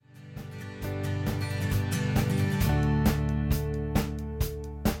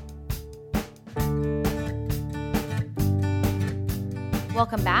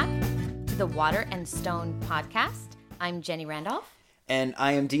Welcome back to the Water and Stone podcast. I'm Jenny Randolph. And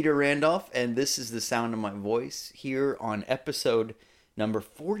I am Dieter Randolph, and this is the sound of my voice here on episode number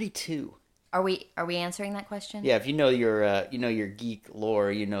 42. Are we answering that question? Yeah, if you know your geek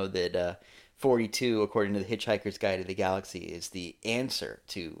lore, you know that 42, according to the Hitchhiker's Guide to the Galaxy, is the answer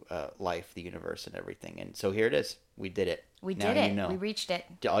to life, the universe, and everything. And so here it is. We did it. We did it. You know. We reached it.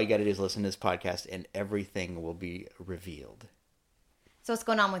 All you got to do is listen to this podcast, and everything will be revealed. So what's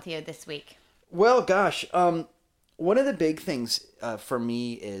going on with you this week? Well, gosh, one of the big things for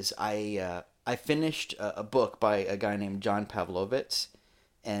me is I finished a book by a guy named John Pavlovitz,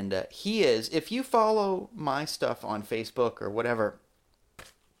 and he is, if you follow my stuff on Facebook or whatever,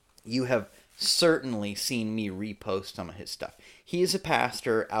 you have certainly seen me repost some of his stuff. He is a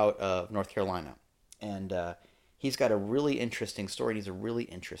pastor out of North Carolina, and he's got a really interesting story, and he's a really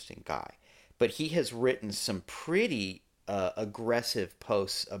interesting guy. But he has written some pretty aggressive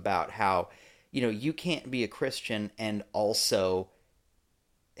posts about how, you can't be a Christian and also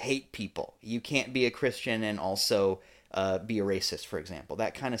hate people. You can't be a Christian and also be a racist, for example.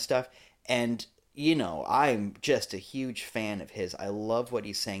 That kind of stuff. And, I'm just a huge fan of his. I love what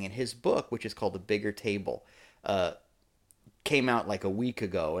he's saying. And his book, which is called The Bigger Table, came out like a week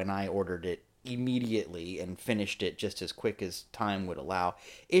ago, and I ordered it immediately and finished it just as quick as time would allow.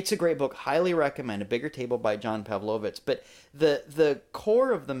 It's a great book. Highly recommend. A Bigger Table by John Pavlovitz. But the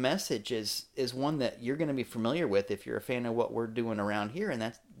core of the message is one that you're going to be familiar with if you're a fan of what we're doing around here, and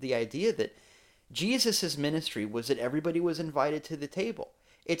that's the idea that Jesus' ministry was that everybody was invited to the table.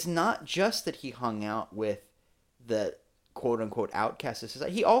 It's not just that he hung out with the quote-unquote outcasts of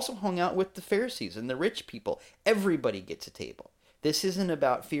society. He also hung out with the Pharisees and the rich people. Everybody gets a table. This isn't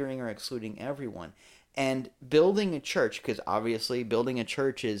about fearing or excluding everyone. And building a church, because obviously building a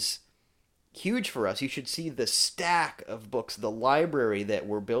church is huge for us. You should see the stack of books, the library that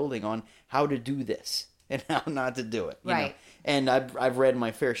we're building on how to do this and how not to do it. Right. And I've read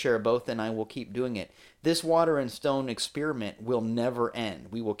my fair share of both, and I will keep doing it. This Water and Stone experiment will never end.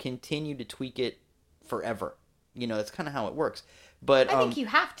 We will continue to tweak it forever. That's kind of how it works. But I think you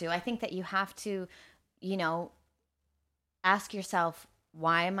have to. I think that you have to, ask yourself,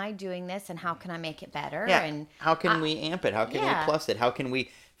 why am I doing this and how can I make it better? Yeah. And how can we amp it? How can we plus it? How can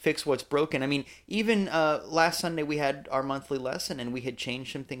we fix what's broken? I mean, even last Sunday we had our monthly lesson, and we had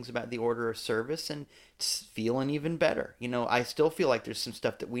changed some things about the order of service, and it's feeling even better. I still feel like there's some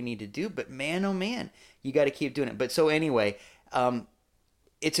stuff that we need to do, but man, oh man, you got to keep doing it. But so anyway,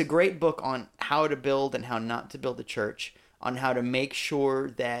 it's a great book on how to build and how not to build a church, on how to make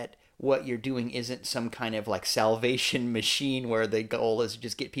sure that what you're doing isn't some kind of like salvation machine where the goal is to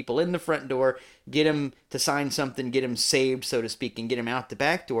just get people in the front door, get them to sign something, get them saved, so to speak, and get them out the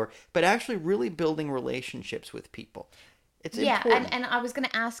back door, but actually really building relationships with people. It's important. And I was going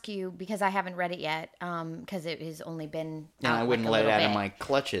to ask you, because I haven't read it yet, because it has only been out I wouldn't let it out of my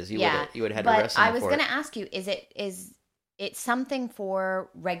clutches. You would have had to wrestle for it. But I was going to ask you, it's something for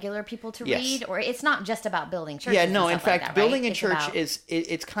regular people to read, or it's not just about building churches? Yeah, no, in fact, like that, building right? a church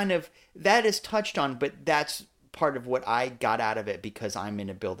it's kind of, that is touched on, but that's part of what I got out of it because I'm in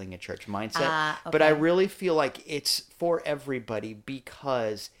a building a church mindset. Okay. But I really feel like it's for everybody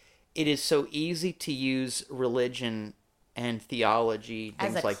because it is so easy to use religion and theology,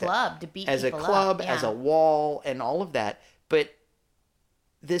 things like that. As a club, to beat as a people club, up. as a wall, and all of that. But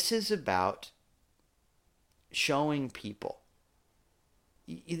this is about showing people.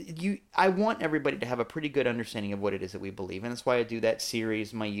 I want everybody to have a pretty good understanding of what it is that we believe, and that's why I do that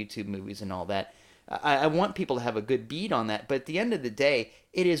series, my YouTube movies and all that. I want people to have a good beat on that, but at the end of the day,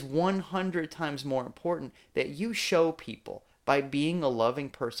 it is 100 times more important that you show people by being a loving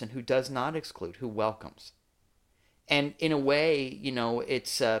person who does not exclude, who welcomes. And in a way,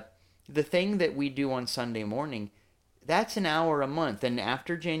 it's the thing that we do on Sunday morning, that's an hour a month, and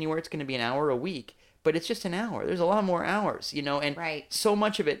after January, it's going to be an hour a week. But it's just an hour. There's a lot more hours, and right. So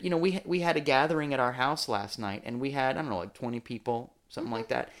much of it, we had a gathering at our house last night, and we had, 20 people, something like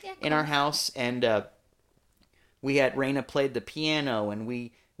that, in our house, and we had, Raina played the piano, and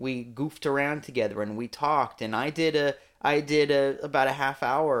we goofed around together, and we talked, and I did about a half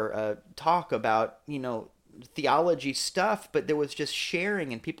hour talk about, theology stuff, but there was just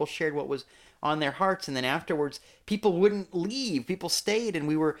sharing, and people shared what was on their hearts, and then afterwards people wouldn't leave. People stayed, and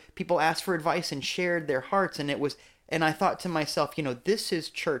people asked for advice and shared their hearts, and I thought to myself, this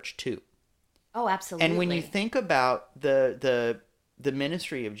is church too. Oh, absolutely. And when you think about the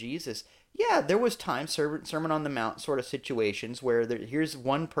ministry of Jesus, there was time, Sermon on the Mount sort of situations where here's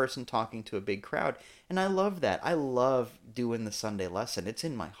one person talking to a big crowd, and I love that. I love doing the Sunday lesson. It's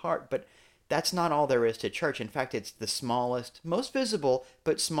in my heart, but that's not all there is to church. In fact, it's the smallest, most visible,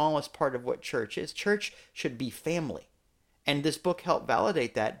 but smallest part of what church is. Church should be family. And this book helped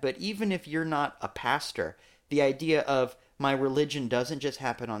validate that. But even if you're not a pastor, the idea of my religion doesn't just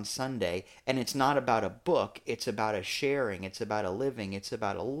happen on Sunday, and it's not about a book, it's about a sharing, it's about a living, it's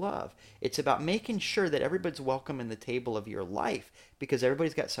about a love. It's about making sure that everybody's welcome in the table of your life because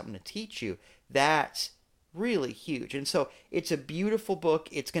everybody's got something to teach you. That's really huge. And so it's a beautiful book.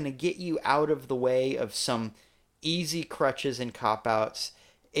 It's going to get you out of the way of some easy crutches and cop-outs.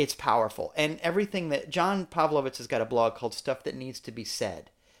 It's powerful. And everything that John Pavlovitz has got a blog called Stuff That Needs to Be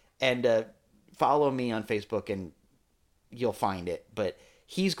Said. And follow me on Facebook and you'll find it. But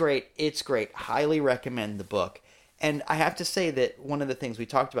he's great. It's great. Highly recommend the book. And I have to say that one of the things we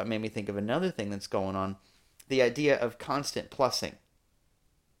talked about made me think of another thing that's going on. The idea of constant plussing.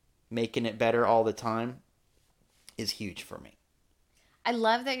 Making it better all the time is huge for me. I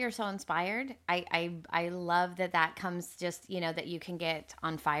love that you're so inspired. I love that comes just, that you can get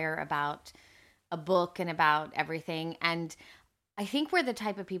on fire about a book and about everything. And I think we're the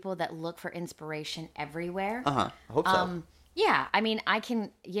type of people that look for inspiration everywhere. I hope so. Yeah. I mean, I can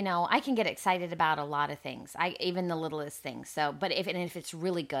get excited about a lot of things. Even the littlest things. So, but if it's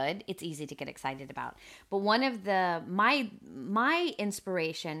really good, it's easy to get excited about. But one of my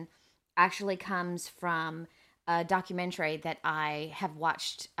inspiration actually comes from a documentary that I have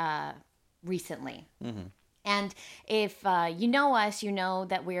watched recently. Mm-hmm. And if you know us, you know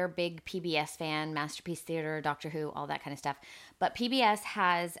that we're a big PBS fan, Masterpiece Theater, Doctor Who, all that kind of stuff. But PBS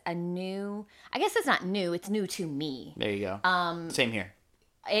has a new, I guess it's not new, it's new to me. There you go. Same here.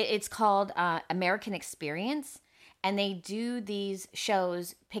 It's called American Experience. And they do these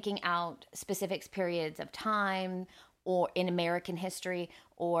shows picking out specific periods of time or in American history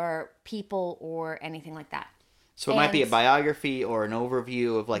or people or anything like that. So it might be a biography or an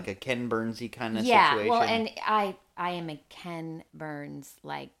overview of like a Ken Burnsy kind of situation. Yeah, well, and I am a Ken Burns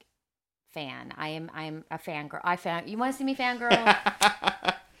fan. I am a fangirl. You want to see me fangirl?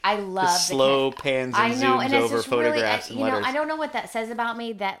 I love the slow pans and zooms over photographs and letters. I don't know what that says about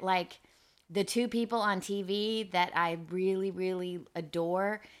me. That like the two people on TV that I really, really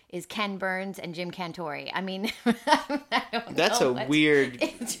adore is Ken Burns and Jim Cantore. I mean, that's a weird,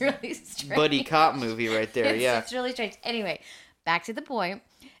 it's really strange buddy cop movie right there. It's really strange. Anyway, back to the point.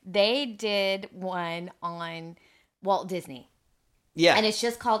 They did one on Walt Disney. Yeah. And it's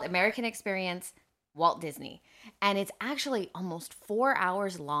just called American Experience Walt Disney. And it's actually almost 4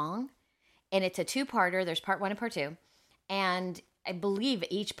 hours long. And it's a two-parter. There's part 1 and part 2. And I believe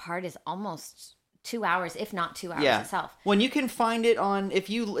each part is almost 2 hours, if not 2 hours itself. When you can find it on, if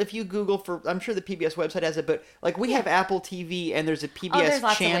you Google for, I'm sure the PBS website has it, but like we have Apple TV and there's a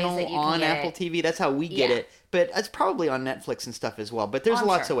PBS channel on Apple TV. That's how we get it. But it's probably on Netflix and stuff as well. But there's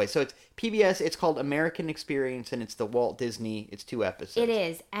lots of ways. So it's PBS, it's called American Experience, and it's the Walt Disney, it's 2 episodes. It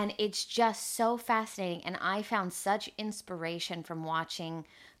is. And it's just so fascinating. And I found such inspiration from watching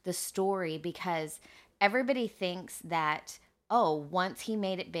the story because everybody thinks that, once he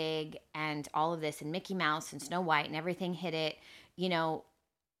made it big and all of this and Mickey Mouse and Snow White and everything hit it,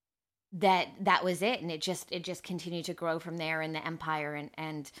 that was it. And it just continued to grow from there in the empire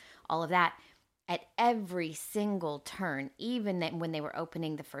and all of that. At every single turn, even when they were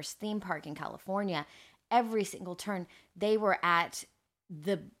opening the first theme park in California, every single turn, they were at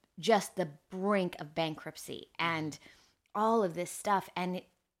the brink of bankruptcy and all of this stuff. And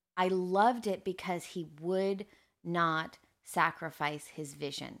I loved it because he would not sacrifice his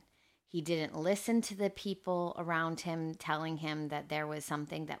vision. He didn't listen to the people around him telling him that there was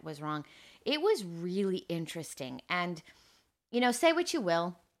something that was wrong. It was really interesting. And, say what you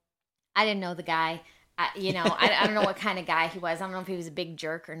will. I didn't know the guy. I don't know what kind of guy he was. I don't know if he was a big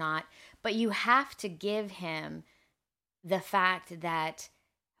jerk or not. But you have to give him the fact that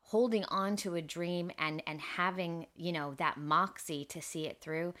holding on to a dream and having, that moxie to see it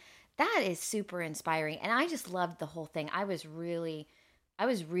through, that is super inspiring. And I just loved the whole thing. I was really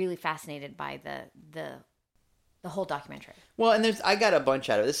fascinated by the whole documentary. Well, and I got a bunch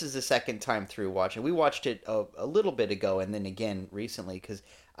out of it. This is the second time through watching. We watched it a little bit ago and then again recently because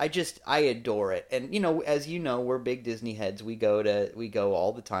I adore it. And as you know, we're big Disney heads. We go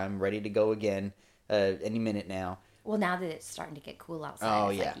all the time, ready to go again any minute now. Well, now that it's starting to get cool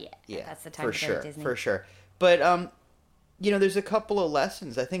outside, that's the time for to sure, go to Disney. For sure. But there's a couple of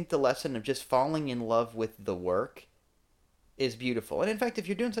lessons. I think the lesson of just falling in love with the work is beautiful. And in fact, if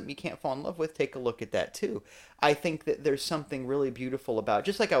you're doing something you can't fall in love with, take a look at that too. I think that there's something really beautiful about,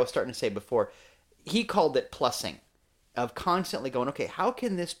 just like I was starting to say before, he called it plussing, of constantly going, okay, how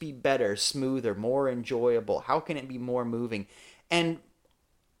can this be better, smoother, more enjoyable? How can it be more moving? And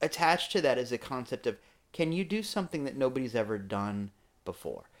attached to that is a concept of, can you do something that nobody's ever done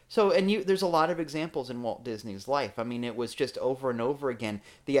before? So, there's a lot of examples in Walt Disney's life. I mean, it was just over and over again.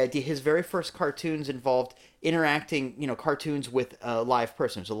 The idea, his very first cartoons involved interacting, cartoons with a live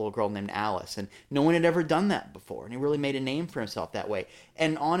person. There's a little girl named Alice, and no one had ever done that before, and he really made a name for himself that way.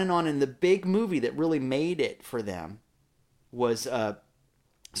 And on. And the big movie that really made it for them was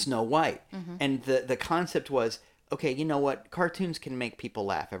Snow White. Mm-hmm. And the concept was, okay, you know what? Cartoons can make people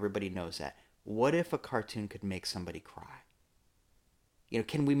laugh. Everybody knows that. What if a cartoon could make somebody cry?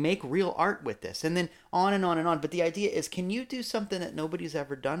 Can we make real art with this? And then on and on and on. But the idea is, can you do something that nobody's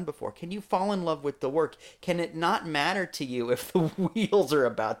ever done before? Can you fall in love with the work? Can it not matter to you if the wheels are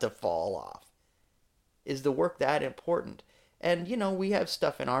about to fall off? Is the work that important? And, we have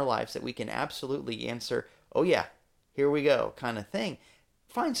stuff in our lives that we can absolutely answer, oh yeah, here we go, kind of thing.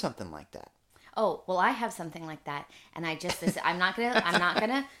 Find something like that. Oh, well, I have something like that. And I'm not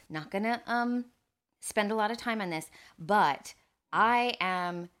gonna spend a lot of time on this, but I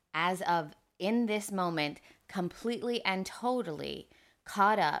am, as of in this moment, completely and totally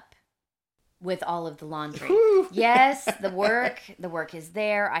caught up with all of the laundry. Yes, the work is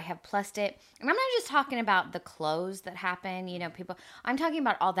there. I have plussed it. And I'm not just talking about the clothes that happen, I'm talking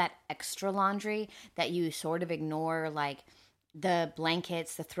about all that extra laundry that you sort of ignore, like the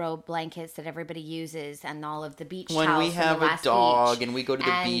blankets, the throw blankets that everybody uses, and all of the beach towels. When we have a dog beach, and we go to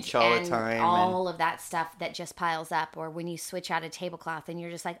the beach all the time. All of that stuff that just piles up. Or when you switch out a tablecloth and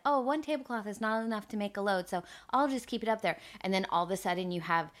you're just like, oh, one tablecloth is not enough to make a load, so I'll just keep it up there. And then all of a sudden you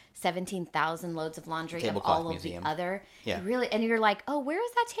have 17,000 loads of laundry of all of the other. Yeah. And you're like, oh, where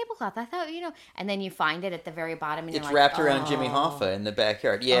is that tablecloth? I thought, and then you find it at the very bottom. And it's you're wrapped like, around Jimmy Hoffa in the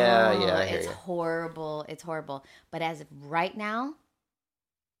backyard. Yeah, I hear it's you. horrible. It's horrible. But as of right now,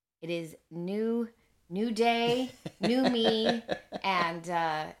 it is new day, new me, and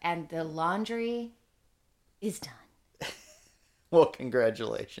the laundry is done. Well,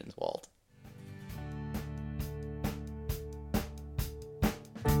 congratulations, Walt.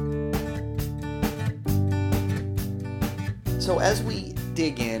 So as we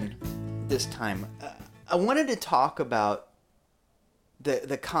dig in this time, I wanted to talk about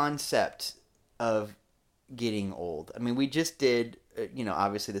the concept of getting old. I mean, we just did,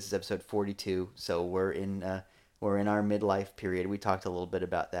 obviously this is episode 42, so we're in our midlife period. We talked a little bit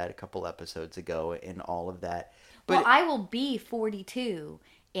about that a couple episodes ago and all of that. But well, I will be 42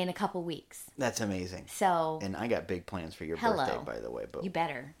 in a couple weeks. That's amazing. So, and I got big plans for your birthday, by the way. But you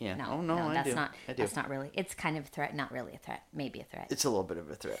better. Yeah. No, oh no, I do. That's not really. It's kind of a threat. Not really a threat. Maybe a threat. It's a little bit of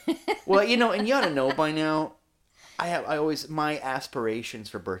a threat. Well, and you ought to know by now. My aspirations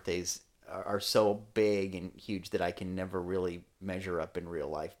for birthdays are so big and huge that I can never really measure up in real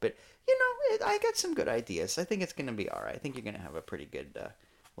life. But I got some good ideas. I think it's going to be all right. I think you're going to have a pretty good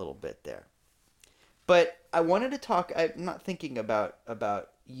little bit there. But I wanted to talk. I'm not thinking about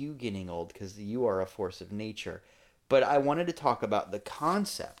you getting old because you are a force of nature. But I wanted to talk about the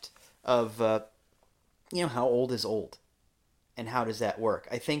concept of how old is old, and how does that work.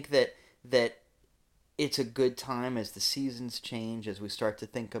 I think that it's a good time as the seasons change, as we start to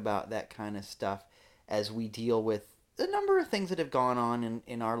think about that kind of stuff, as we deal with a number of things that have gone on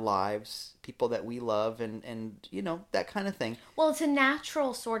in our lives, people that we love, and that kind of thing. Well, it's a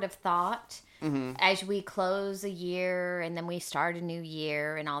natural sort of thought. Mm-hmm. As we close a year and then we start a new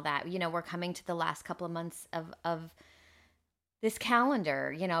year and all that, we're coming to the last couple of months of this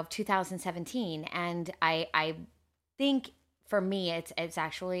calendar, of 2017. And I think for me, it's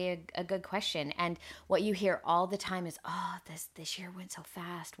actually a good question. And what you hear all the time is, oh, this year went so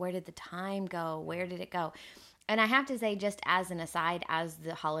fast. Where did the time go? Where did it go? And I have to say, just as an aside, as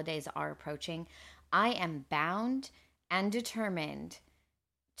the holidays are approaching, I am bound and determined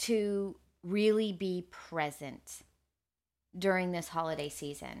to really be present during this holiday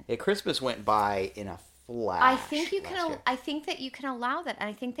season. Yeah, Christmas went by in a flash. I think I think that you can allow that, and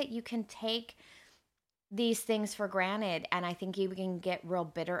I think that you can take these things for granted, and I think you can get real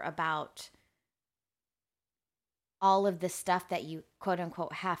bitter about all of the stuff that you quote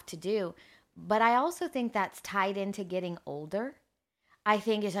unquote have to do. But I also think that's tied into getting older. I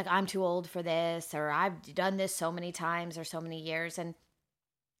think it's like, I'm too old for this, or I've done this so many times or so many years, and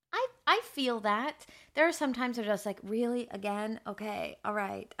I feel that. There are some times they're just like, really? Again? Okay. All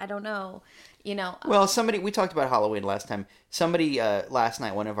right. I don't know. Well, we talked about Halloween last time. Somebody, last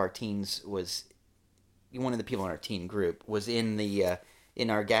night, one of the people in our teen group was in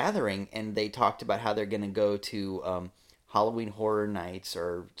our gathering, and they talked about how they're going to go to Halloween Horror Nights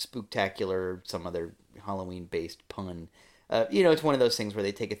or Spooktacular, some other Halloween-based pun, It's one of those things where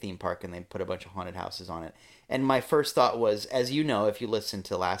they take a theme park and they put a bunch of haunted houses on it. And my first thought was, as you know, if you listen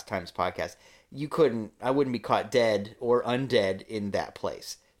to last time's podcast, I wouldn't be caught dead or undead in that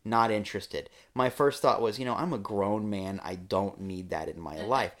place. Not interested. My first thought was, I'm a grown man. I don't need that in my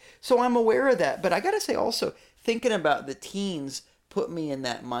life. So I'm aware of that. But I got to say also, thinking about the teens put me in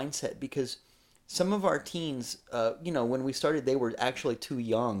that mindset because some of our teens, when we started, they were actually too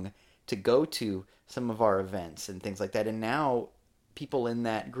young to go to some of our events and things like that. And now people in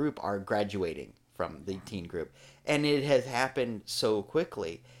that group are graduating from the teen group. And it has happened so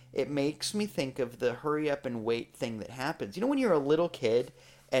quickly. It makes me think of the hurry up and wait thing that happens. When you're a little kid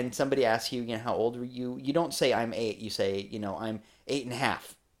and somebody asks you, how old are you? You don't say I'm 8. You say, I'm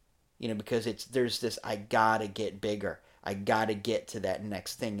 8.5. Because there's this, I gotta get bigger. I gotta get to that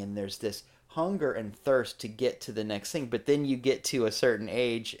next thing. And there's this hunger and thirst to get to the next thing. But then you get to a certain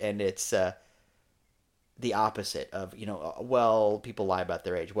age and it's the opposite of, people lie about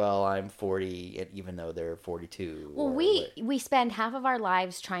their age. Well, I'm 40, even though they're 42. Well, we spend half of our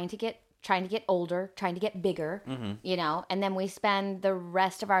lives trying to get older, trying to get bigger, and then we spend the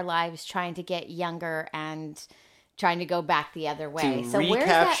rest of our lives trying to get younger and trying to go back the other way. To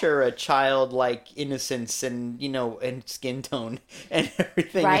recapture a childlike innocence and, and skin tone and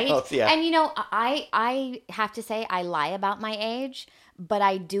everything else. Yeah. And, I have to say I lie about my age, but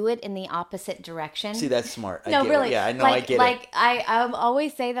I do it in the opposite direction. See, that's smart. No, really. Yeah, I know. I get it. I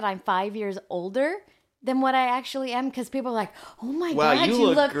always say that I'm 5 years older than what I actually am because people are like, oh my God, you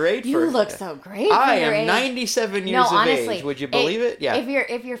look great. You look so great. I am age. 97 years of age. Would you believe it? Yeah.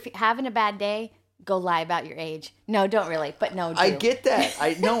 If you're having a bad day, go lie about your age. No, don't really, but no. I get that.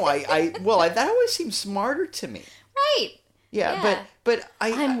 That always seems smarter to me. Right. Yeah. But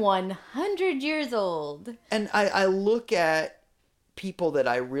I'm 100 years old. And I look at people that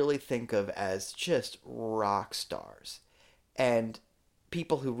I really think of as just rock stars and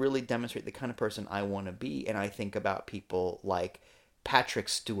people who really demonstrate the kind of person I want to be. And I think about people like Patrick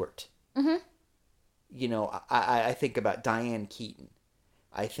Stewart. Mm-hmm. I think about Diane Keaton.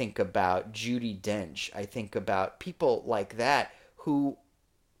 I think about Judi Dench. I think about people like that who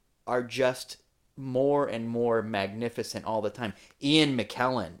are just more and more magnificent all the time. Ian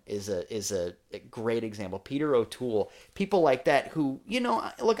McKellen is a great example. Peter O'Toole, people like that who,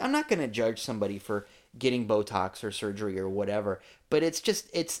 look, I'm not going to judge somebody for getting Botox or surgery or whatever, but it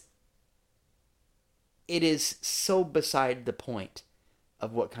is so beside the point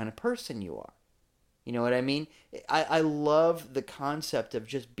of what kind of person you are. You know what I mean? I love the concept of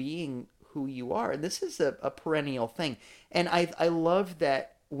just being who you are. And this is a perennial thing. And I love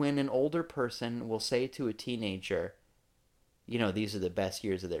that when an older person will say to a teenager, these are the best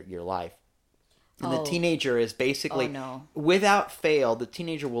years of your life. And the teenager is basically, without fail, the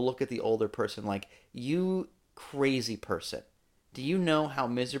teenager will look at the older person like, you crazy person. Do you know how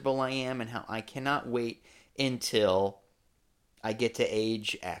miserable I am and how I cannot wait until I get to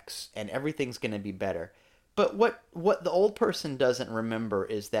age X and everything's going to be better? But what the old person doesn't remember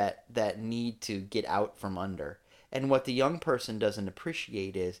is that need to get out from under. And what the young person doesn't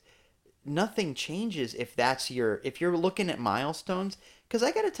appreciate is nothing changes if you're looking at milestones. Because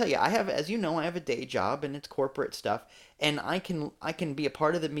I got to tell you, I have a day job and it's corporate stuff, and I can be a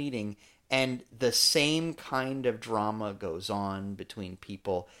part of the meeting and the same kind of drama goes on between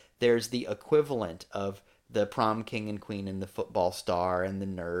people. There's the equivalent of the prom king and queen and the football star and the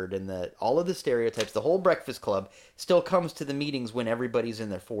nerd and all of the stereotypes. The whole Breakfast Club still comes to the meetings when everybody's in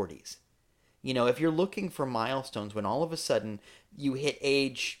their 40s. If you're looking for milestones, when all of a sudden you hit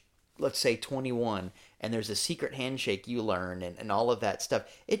age, let's say 21, and there's a secret handshake you learn and all of that stuff,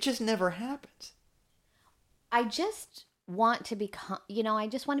 it just never happens. I just want to be,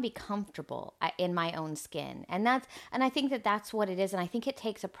 comfortable in my own skin. And I think that's what it is. And I think it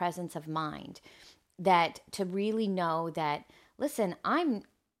takes a presence of mind to really know that, listen, I'm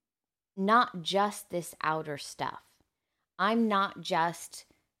not just this outer stuff. I'm not just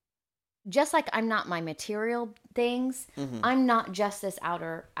like I'm not my material things. Mm-hmm. I'm not just this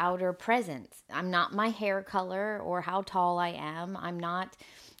outer presence. I'm not my hair color or how tall I am. I'm not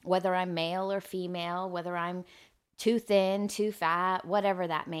whether I'm male or female, whether I'm too thin, too fat, whatever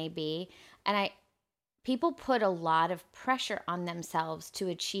that may be. And people put a lot of pressure on themselves to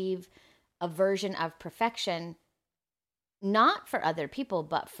achieve a version of perfection, not for other people,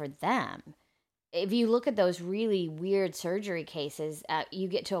 but for them. If you look at those really weird surgery cases, you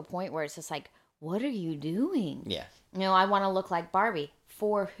get to a point where it's just like, what are you doing? Yeah. I want to look like Barbie.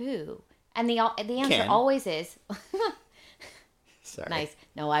 For who? And the answer always is Sorry. Nice.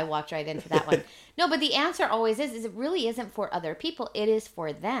 No, I walked right into that one. No, but the answer always is it really isn't for other people. It is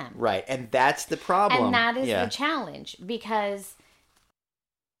for them. Right. And that's the problem. And that is yeah. the challenge, because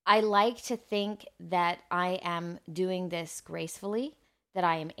I like to think that I am doing this gracefully, that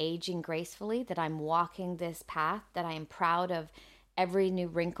I am aging gracefully, that I'm walking this path, that I am proud of every new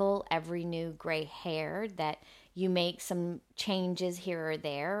wrinkle, every new gray hair, that you make some changes here or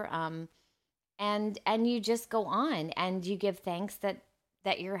there. And you just go on and you give thanks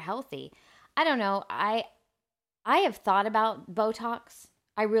that you're healthy. I don't know. I have thought about Botox.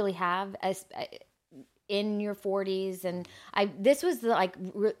 I really have, as in your 40s, and this was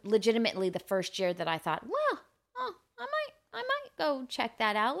legitimately the first year that I thought, well, I might go check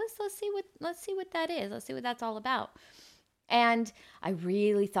that out. Let's see what that is. Let's see what that's all about. And I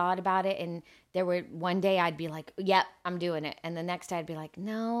really thought about it, and one day I'd be like, yep, I'm doing it. And the next day I'd be like,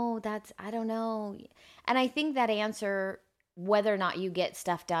 no, I don't know. And I think that answer, whether or not you get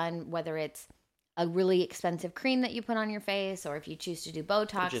stuff done, whether it's a really expensive cream that you put on your face, or if you choose to do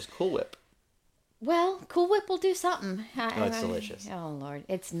Botox. Which is Cool Whip. Well, Cool Whip will do something. Oh, it's delicious. Oh, Lord.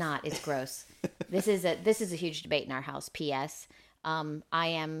 It's not. It's gross. This is a huge debate in our house. P.S. I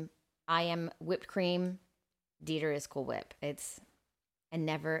am whipped cream. Dieter is Cool Whip. And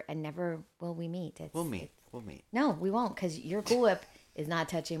never will we meet. We'll meet. No, we won't, because your Cool Whip is not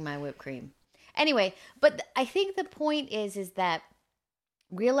touching my whipped cream. Anyway, but I think the point is that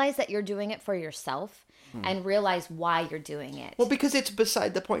realize that you're doing it for yourself and realize why you're doing it. Well, because it's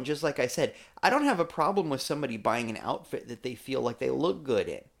beside the point. Just like I said, I don't have a problem with somebody buying an outfit that they feel like they look good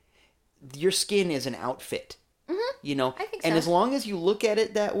in. Your skin is an outfit. You know, I think and so. as long as you look at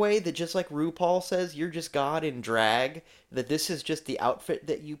it that way, that just like RuPaul says, you're just God in drag, that this is just the outfit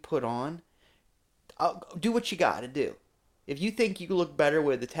that you put on, do what you got to do. If you think you look better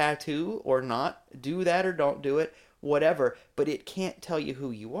with a tattoo or not, do that or don't do it, whatever, but it can't tell you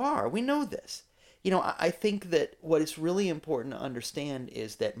who you are. We know this. You know, I think that what is really important to understand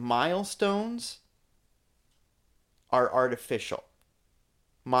is that milestones are artificial.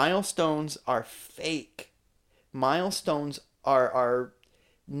 Milestones are fake. Milestones are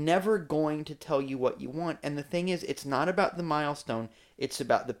never going to tell you what you want. And the thing is, it's not about the milestone, it's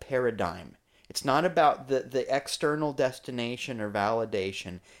about the paradigm. It's not about the external destination or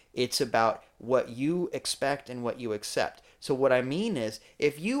validation. It's about what you expect and what you accept. So what I mean is,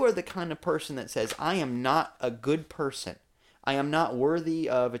 if you are the kind of person that says, I am not a good person, I am not worthy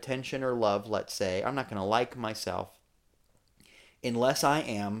of attention or love, let's say, I'm not going to like myself unless I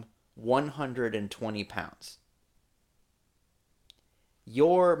am 120 pounds.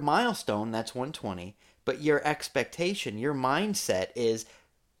 Your milestone, that's 120, but your expectation, your mindset is,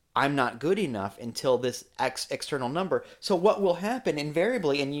 I'm not good enough until this external number. So what will happen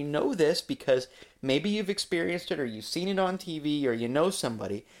invariably, and you know this because maybe you've experienced it or you've seen it on TV or you know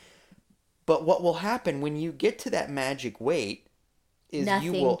somebody, but what will happen when you get to that magic weight is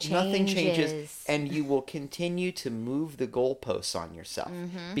nothing changes, and you will continue to move the goalposts on yourself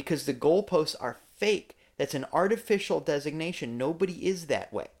because the goalposts are fake. That's an artificial designation. Nobody is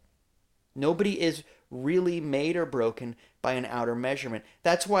that way. Nobody is really made or broken by an outer measurement.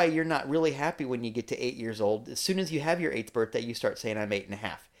 That's why you're not really happy when you get to 8 years old. As soon as you have your 8th birthday, you start saying, I'm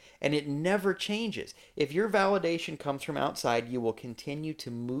 8.5. And it never changes. If your validation comes from outside, you will continue to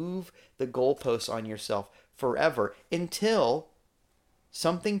move the goalposts on yourself forever until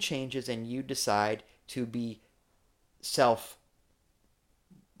something changes and you decide to be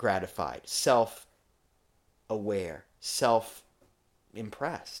self-gratified, self-aware,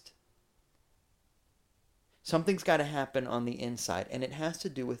 self-impressed. Something's got to happen on the inside, and it has to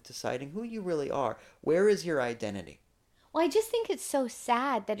do with deciding who you really are. Where is your identity? Well, I just think it's so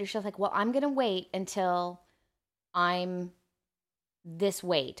sad that it's just like, well, I'm going to wait until I'm this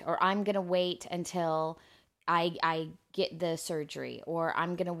weight, or I'm going to wait until I get the surgery, or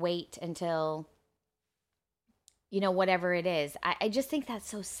I'm going to wait until, whatever it is. I just think that's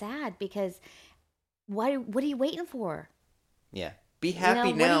so sad because what are you waiting for? Yeah. Be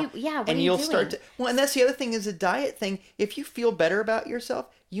happy now. And you'll start to. Well, and that's the other thing is a diet thing. If you feel better about yourself,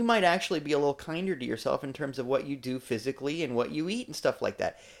 you might actually be a little kinder to yourself in terms of what you do physically and what you eat and stuff like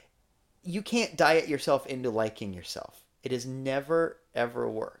that. You can't diet yourself into liking yourself. It has never, ever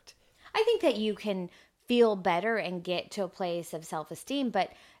worked. I think that you can feel better and get to a place of self-esteem, but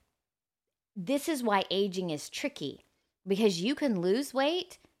this is why aging is tricky, because you can lose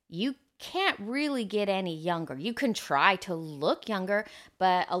weight. You can't really get any younger. You can try to look younger,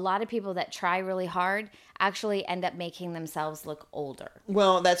 but a lot of people that try really hard actually end up making themselves look older.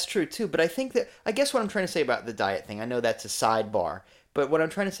 Well, that's true too, but I guess what I'm trying to say about the diet thing, I know that's a sidebar, but what I'm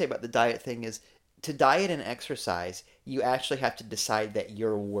trying to say about the diet thing is to diet and exercise, you actually have to decide that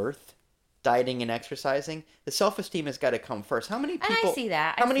you're worth dieting and exercising. The self-esteem has got to come first. How many And people I see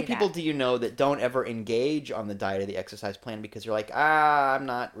that. How many people do you know that don't ever engage on the diet or the exercise plan because you're like, I'm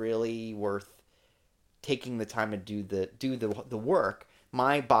not really worth taking the time to do the work.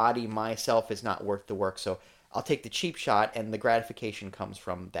 My body, myself is not worth the work, so I'll take the cheap shot and the gratification comes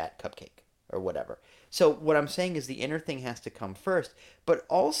from that cupcake or whatever. So what I'm saying is the inner thing has to come first, but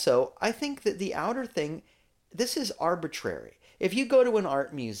also I think that the outer thing, this is arbitrary. If you go to an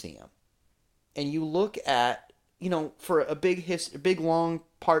art museum and you look at, for a big long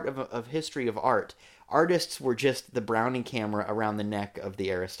part of history of art, artists were just the Browning camera around the neck of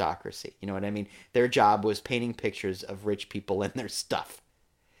the aristocracy. You know what I mean? Their job was painting pictures of rich people and their stuff.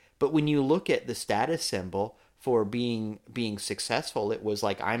 But when you look at the status symbol for being successful, it was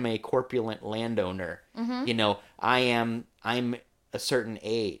like, I'm a corpulent landowner. Mm-hmm. I'm a certain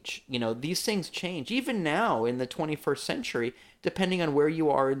age. These things change. Even now in the 21st century, depending on where you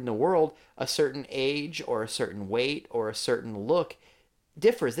are in the world, a certain age or a certain weight or a certain look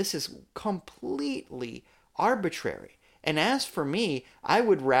differs. This is completely arbitrary. And as for me, I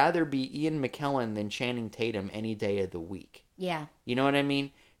would rather be Ian McKellen than Channing Tatum any day of the week. Yeah. You know what I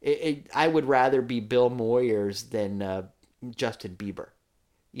mean? I would rather be Bill Moyers than Justin Bieber.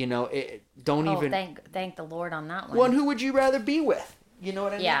 Thank the Lord on that one. Well, and who would you rather be with? You know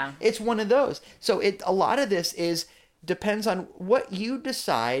what I mean? Yeah. It's one of those. So a lot of this depends on what you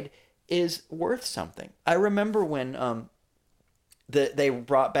decide is worth something. I remember when they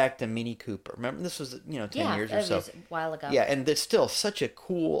brought back the Mini Cooper. Remember, this was 10 years or so. Yeah, it was a while ago. Yeah, and it's still such a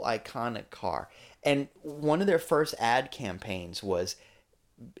cool, iconic car. And one of their first ad campaigns was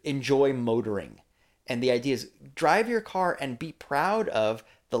enjoy motoring. And the idea is drive your car and be proud of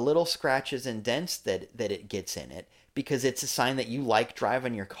the little scratches and dents that it gets in it, because it's a sign that you like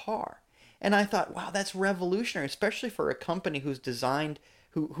driving your car. And I thought, wow, that's revolutionary, especially for a company whose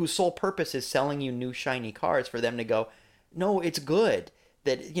sole purpose is selling you new shiny cars, for them to go, no, it's good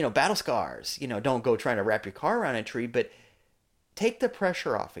that, battle scars, don't go trying to wrap your car around a tree, but take the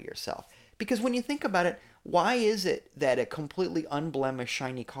pressure off of yourself. Because when you think about it, why is it that a completely unblemished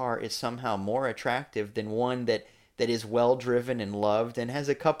shiny car is somehow more attractive than one that is well driven and loved and has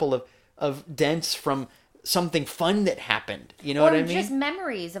a couple of dents from something fun that happened? You know what I mean? Or just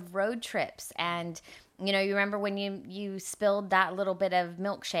memories of road trips. And you remember when you spilled that little bit of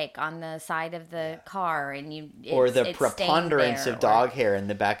milkshake on the side of the car, and or the preponderance of dog hair in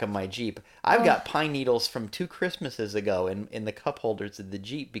the back of my Jeep. I've got pine needles from 2 Christmases ago in the cup holders of the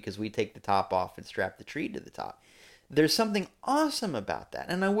Jeep, because we take the top off and strap the tree to the top. There's something awesome about that,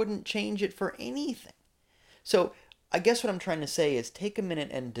 and I wouldn't change it for anything. So I guess what I'm trying to say is take a minute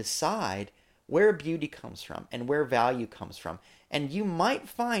and decide where beauty comes from and where value comes from. And you might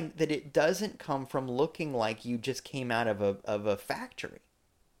find that it doesn't come from looking like you just came out of a factory.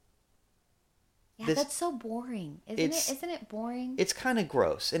 Yeah, that's so boring, isn't it? Isn't it boring? It's kind of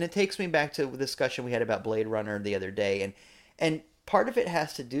gross. And it takes me back to the discussion we had about Blade Runner the other day. And part of it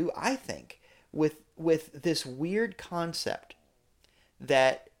has to do, I think, with this weird concept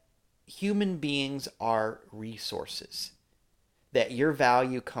that human beings are resources. That your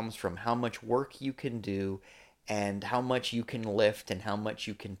value comes from how much work you can do and how much you can lift and how much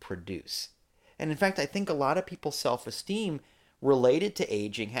you can produce. And in fact, I think a lot of people's self-esteem related to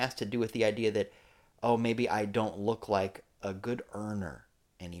aging has to do with the idea that, oh, maybe I don't look like a good earner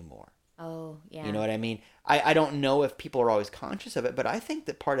anymore. Oh, yeah. You know what I mean? I don't know if people are always conscious of it, but I think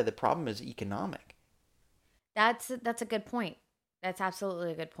that part of the problem is economic. That's a good point. That's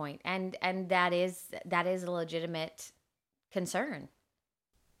absolutely a good point. And that is a legitimate concern.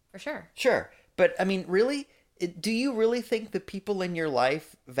 For sure. Sure. But I mean, really, do you really think the people in your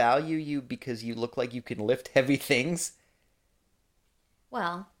life value you because you look like you can lift heavy things?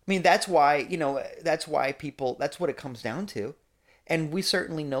 Well, I mean, that's why people, that's what it comes down to. And we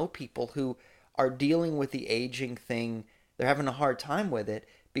certainly know people who are dealing with the aging thing. They're having a hard time with it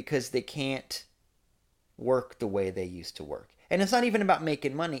because they can't work the way they used to work. And it's not even about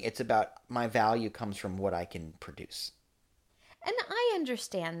making money. It's about my value comes from what I can produce. And I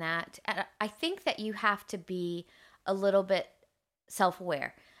understand that. I think that you have to be a little bit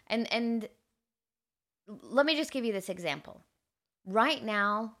self-aware. And let me just give you this example. Right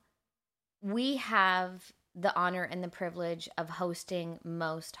now, we have the honor and the privilege of hosting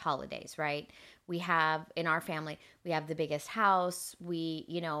most holidays, right? We have, in our family, we have the biggest house.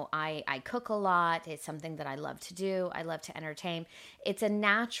 I cook a lot. It's something that I love to do. I love to entertain. It's a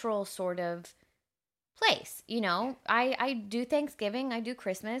natural sort of place. I do Thanksgiving, I do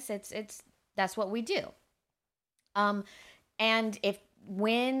Christmas. That's what we do. And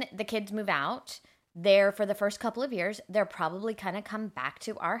when the kids move out, there for the first couple of years, they're probably kind of come back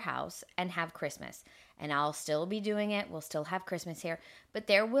to our house and have Christmas. And I'll still be doing it. We'll still have Christmas here. But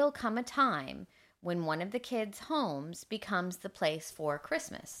there will come a time when one of the kids' homes becomes the place for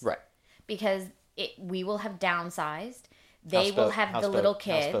Christmas. Right. Because we will have downsized. They will have the little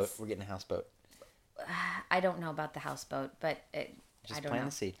kids. Houseboat. We're getting a houseboat. I don't know about the houseboat, but Just I don't plant know.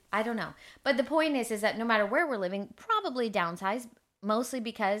 the seed. I don't know. But the point is that no matter where we're living, probably downsize, mostly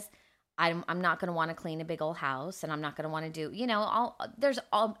because I'm not going to want to clean a big old house, and I'm not going to want to do, there's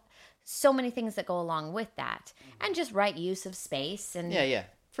so many things that go along with that, and just right use of space and Yeah,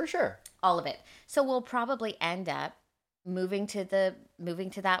 for sure. all of it. So we'll probably end up moving to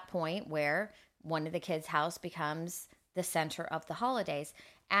that point where one of the kids' house becomes the center of the holidays,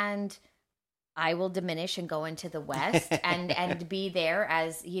 and I will diminish and go into the West and be there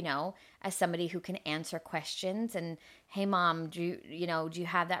as, as somebody who can answer questions. And, hey, Mom, do you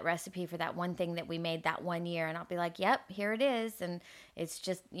have that recipe for that one thing that we made that one year? And I'll be like, yep, here it is. And it's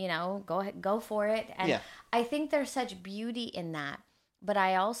just, go ahead, go for it. And I think there's such beauty in that. But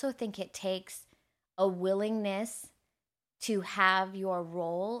I also think it takes a willingness to have your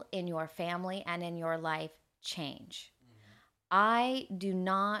role in your family and in your life change. Mm-hmm. I do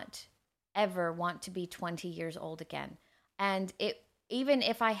not ever want to be 20 years old again. And even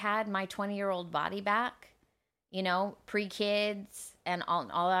if I had my 20-year-old body back, pre-kids and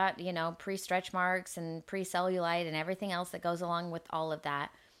all that, pre-stretch marks and pre-cellulite and everything else that goes along with all of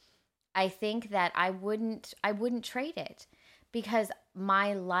that, I think that I wouldn't trade it, because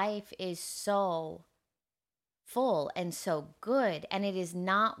my life is so full and so good, and it is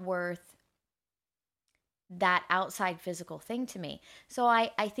not worth that outside physical thing to me. So I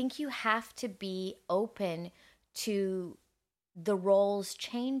think you have to be open to the roles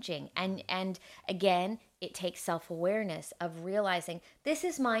changing. And again, it takes self-awareness of realizing this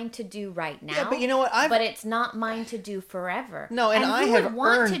is mine to do right now. Yeah, but you know what? But it's not mine to do forever. No, and I have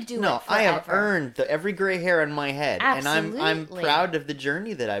earned. I have earned every gray hair on my head, Absolutely. and I'm proud of the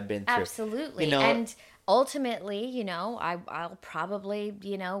journey that I've been through. Absolutely, and ultimately, I'll probably,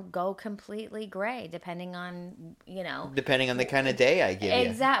 go completely gray, depending on the kind of day I give you.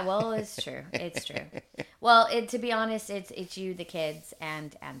 Exactly. Well, it's true. It's true. Well, to be honest, it's you, the kids,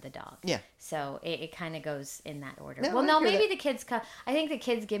 and the dog. Yeah. So it kind of goes in that order. No, maybe the kids come. I think the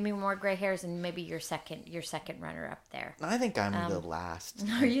kids give me more gray hairs, and maybe your second runner up there. I think I'm the last.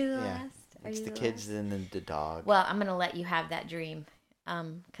 Are you the last? It's the kids and then the dog. Well, I'm gonna let you have that dream.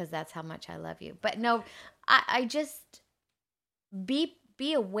 Because that's how much I love you. But no, I just be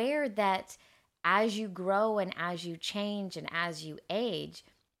aware that as you grow and as you change and as you age,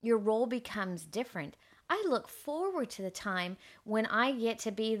 your role becomes different. I look forward to the time when I get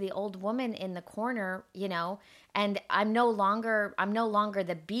to be the old woman in the corner, and I'm no longer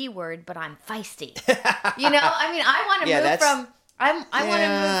the B word, but I'm feisty. I want to move from. I want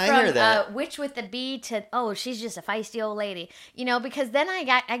to move from witch with the B to, she's just a feisty old lady, because then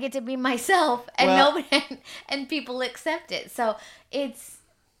I get to be myself, and nobody and people accept it. So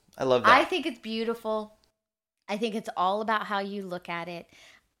I love that. I think it's beautiful. I think it's all about how you look at it.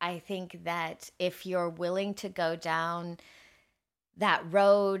 I think that if you're willing to go down that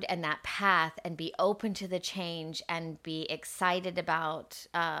road and that path and be open to the change and be excited about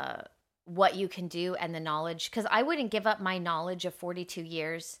what you can do and the knowledge, because I wouldn't give up my knowledge of 42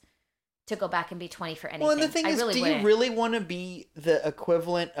 years to go back and be 20 for anything. Well, and the thing is, you really want to be the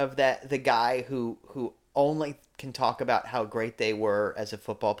equivalent of the guy who only can talk about how great they were as a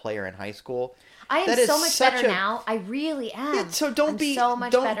football player in high school? I am so much better now. I really am. Yeah, so don't do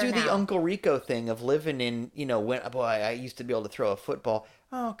the Uncle Rico thing of living in, I used to be able to throw a football.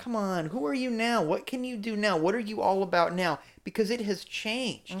 Oh, come on. Who are you now? What can you do now? What are you all about now? Because it has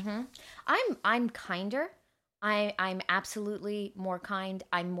changed. Mm-hmm. I'm kinder. I'm absolutely more kind.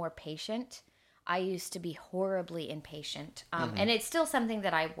 I'm more patient. I used to be horribly impatient. And it's still something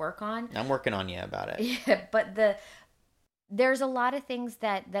that I work on. I'm working on you about it. Yeah, but there's a lot of things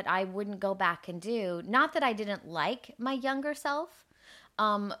that I wouldn't go back and do. Not that I didn't like my younger self,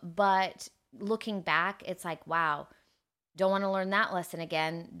 but looking back, it's like, wow, don't want to learn that lesson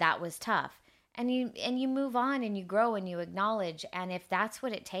again. That was tough. And you move on and you grow and you acknowledge. And if that's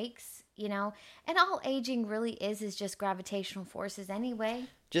what it takes, and all aging really is just gravitational forces anyway.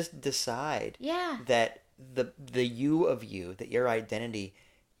 Just decide yeah. that the you of you, that your identity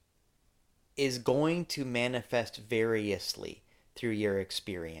is going to manifest variously through your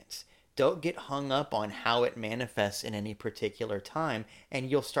experience. Don't get hung up on how it manifests in any particular time, and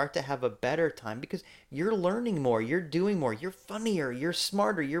you'll start to have a better time because you're learning more, you're doing more, you're funnier, you're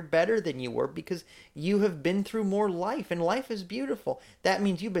smarter, you're better than you were because you have been through more life, and life is beautiful. That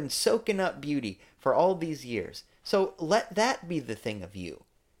means you've been soaking up beauty for all these years. So let that be the thing of you,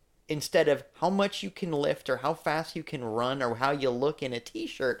 instead of how much you can lift or how fast you can run or how you look in a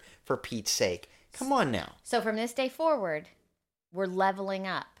t-shirt, for Pete's sake. Come on now. So from this day forward, we're leveling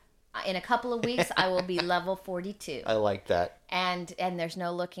up. In a couple of weeks, I will be level 42. I like that. And there's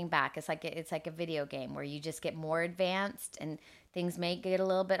no looking back. It's like a video game where you just get more advanced and things may get a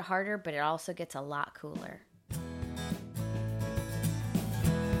little bit harder, but it also gets a lot cooler.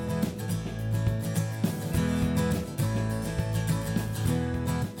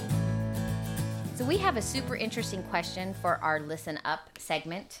 So we have a super interesting question for our Listen Up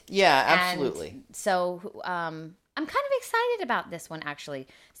segment. Yeah, absolutely. And so I'm kind of excited about this one, actually.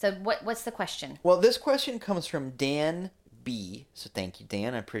 So what's the question? Well, this question comes from Dan B. So thank you,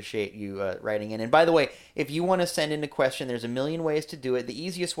 Dan. I appreciate you writing in. And by the way, if you want to send in a question, there's a million ways to do it. The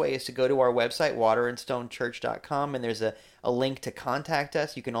easiest way is to go to our website, waterandstonechurch.com, and there's a link to contact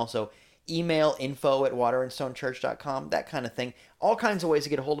us. You can also email info@waterandstonechurch.com, that kind of thing. All kinds of ways to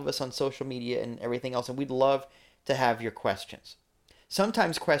get a hold of us on social media and everything else, and we'd love to have your questions.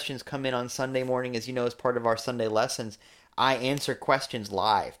 Sometimes questions come in on Sunday morning, as you know, as part of our Sunday lessons. I answer questions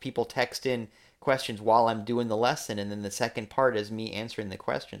live. People text in questions while I'm doing the lesson, and then the second part is me answering the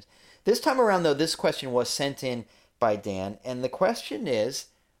questions. This time around, though, this question was sent in by Dan, and the question is,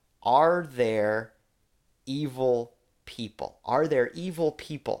 are there evil people? Are there evil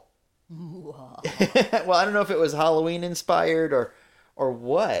people? Well, I don't know if it was Halloween inspired or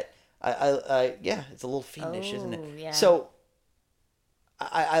what. Yeah, it's a little fiendish, isn't it? Yeah. So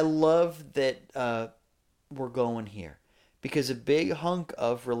I love that we're going here, because a big hunk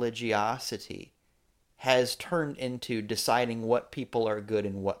of religiosity has turned into deciding what people are good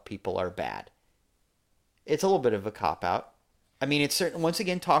and what people are bad. It's a little bit of a cop-out. I mean, it's certain, once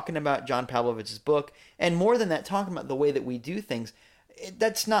again, talking about John Pavlovich's book, and more than that, talking about the way that we do things.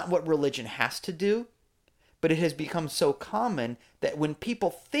 That's not what religion has to do, but it has become so common that when people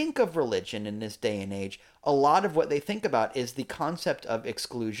think of religion in this day and age, a lot of what they think about is the concept of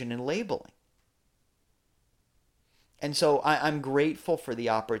exclusion and labeling. And so I'm grateful for the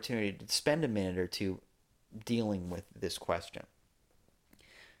opportunity to spend a minute or two dealing with this question.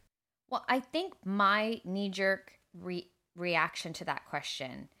 Well, I think my knee-jerk reaction to that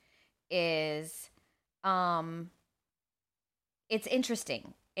question is, it's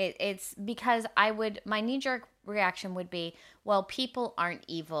interesting. It's because my knee-jerk reaction would be, well, people aren't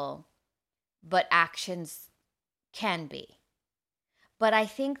evil, but actions can be. But I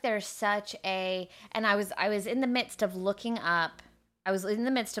think there's such a, and I was in the midst of looking up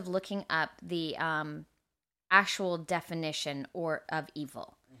the actual definition of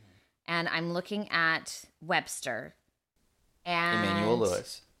evil. Mm-hmm. And I'm looking at Webster. And Emmanuel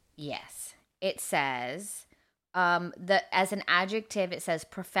Lewis. Yes. It says, as an adjective, it says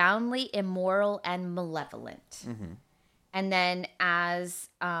profoundly immoral and malevolent. Mm-hmm. And then as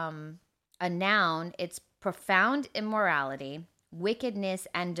a noun, it's profound immorality, wickedness,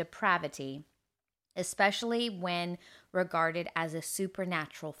 and depravity, especially when regarded as a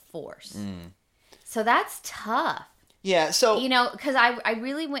supernatural force. Mm. So that's tough. Yeah, so because I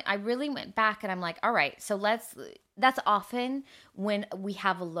really went back and I'm like, all right, so that's often when we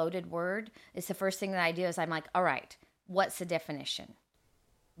have a loaded word, it's the first thing that I do is I'm like, all right, what's the definition?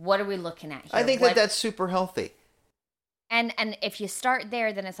 What are we looking at here? I think that's super healthy. And if you start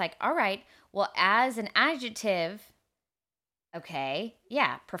there, then it's like, all right, well, as an adjective, okay,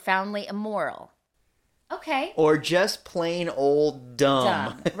 yeah, profoundly immoral. Okay. Or just plain old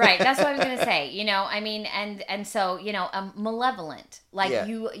dumb. Right, that's what I was going to say. I mean, and so, malevolent. Like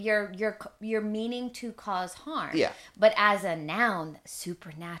you're meaning to cause harm. Yeah. But as a noun,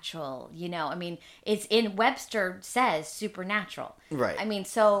 supernatural, I mean, it's in Webster says supernatural. Right. I mean,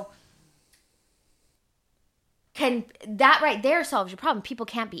 so can that right there solves your problem? People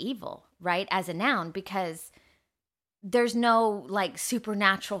can't be evil, right? As a noun, because there's no like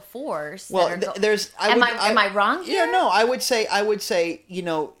supernatural force. Well, am I wrong here? Yeah, no. I would say,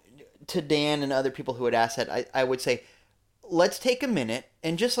 to Dan and other people who had asked that, I would say, let's take a minute,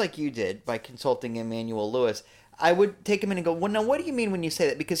 and just like you did by consulting Emmanuel Lewis, I would take a minute and go, well, now what do you mean when you say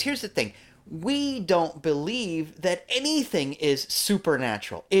that? Because here's the thing. We don't believe that anything is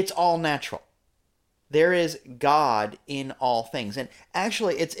supernatural. It's all natural. There is God in all things. And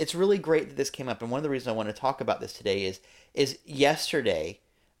actually, it's really great that this came up. And one of the reasons I want to talk about this today is yesterday,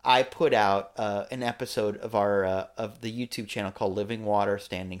 I put out an episode of our of the YouTube channel called Living Water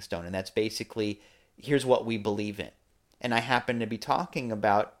Standing Stone, and that's basically here's what we believe in. And I happen to be talking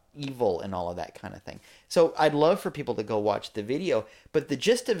about evil and all of that kind of thing. So I'd love for people to go watch the video, but the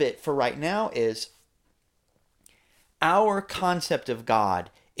gist of it for right now is our concept of God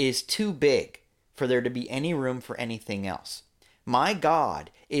is too big for there to be any room for anything else. My God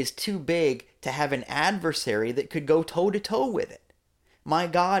is too big to have an adversary that could go toe to toe with it. My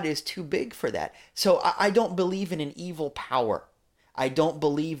God is too big for that. So I don't believe in an evil power. I don't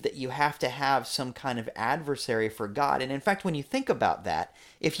believe that you have to have some kind of adversary for God. And in fact, when you think about that,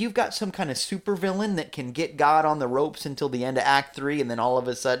 if you've got some kind of supervillain that can get God on the ropes until the end of Act 3, and then all of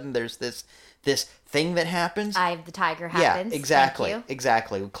a sudden there's this thing that happens. Eye of the Tiger happens. Yeah, exactly.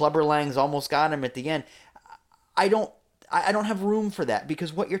 Exactly. Clubber Lang's almost got him at the end. I don't have room for that,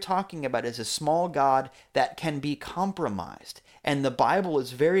 because what you're talking about is a small God that can be compromised. And the Bible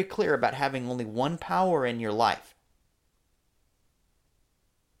is very clear about having only one power in your life.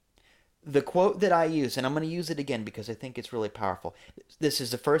 The quote that I use, and I'm going to use it again because I think it's really powerful. This is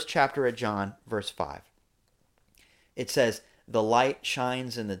the first chapter of John, verse 5. It says, "The light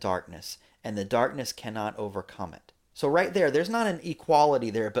shines in the darkness, and the darkness cannot overcome it." So right there's not an equality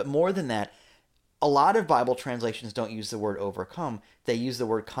there, but more than that, a lot of Bible translations don't use the word overcome. They use the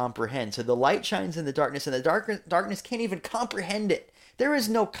word comprehend. So the light shines in the darkness, and the darkness can't even comprehend it. There is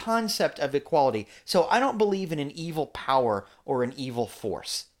no concept of equality. So I don't believe in an evil power or an evil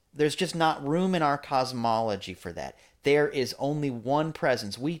force. There's just not room in our cosmology for that. There is only one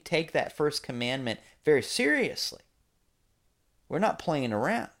presence. We take that first commandment very seriously. We're not playing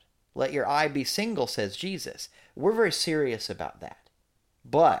around. Let your eye be single, says Jesus. We're very serious about that.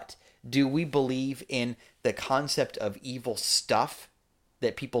 But do we believe in the concept of evil stuff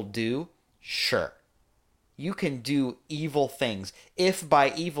that people do? Sure. You can do evil things. If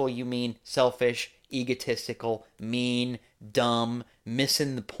by evil you mean selfish, egotistical, mean, dumb,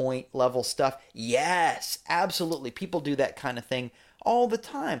 missing the point level stuff, yes, absolutely. People do that kind of thing all the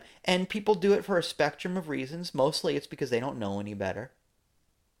time. And people do it for a spectrum of reasons. Mostly it's because they don't know any better.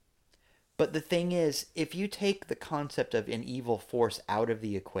 But the thing is, if you take the concept of an evil force out of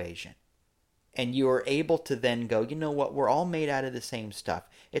the equation, and you are able to then go, you know what, we're all made out of the same stuff.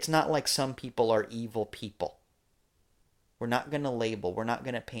 It's not like some people are evil people. We're not going to label, we're not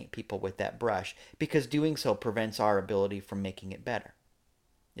going to paint people with that brush, because doing so prevents our ability from making it better.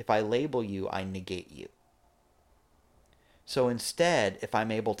 If I label you, I negate you. So instead, if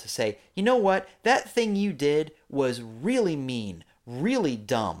I'm able to say, you know what, that thing you did was really mean, really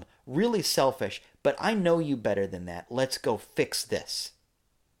dumb, really selfish, but I know you better than that. Let's go fix this.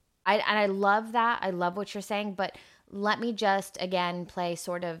 I love that. I love what you're saying, but let me just again play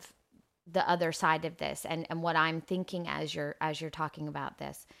sort of the other side of this and what I'm thinking as you're talking about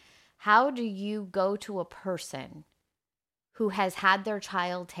this. How do you go to a person who has had their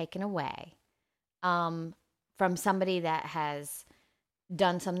child taken away from somebody that has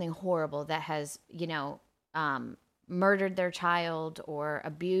done something horrible, that has, murdered their child or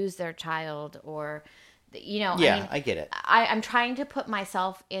abused their child, or Yeah, I mean, I get it. I'm trying to put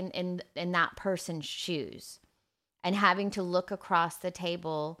myself in that person's shoes, and having to look across the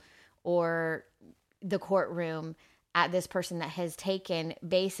table or the courtroom at this person that has taken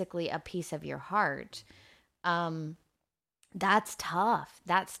basically a piece of your heart. That's tough.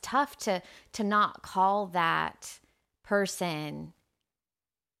 That's tough to not call that person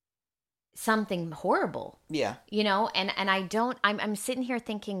something horrible. Yeah. And I don't, I'm sitting here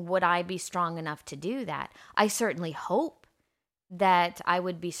thinking, would I be strong enough to do that? I certainly hope that I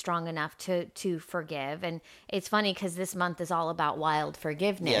would be strong enough to forgive. And it's funny because this month is all about wild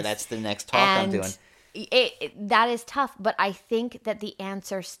forgiveness. Yeah, that's the next talk I'm doing. That is tough, but I think that the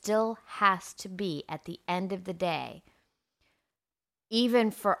answer still has to be, at the end of the day,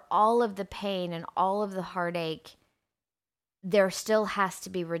 even for all of the pain and all of the heartache, there still has to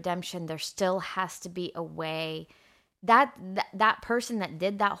be redemption. There still has to be a way. That person that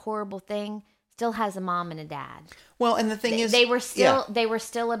did that horrible thing still has a mom and a dad. Well, and the thing is, they were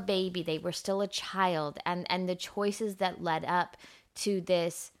still a baby. They were still a child, and the choices that led up to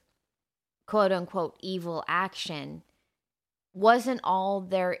this quote unquote evil action wasn't all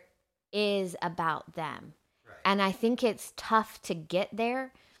there is about them. Right. And I think it's tough to get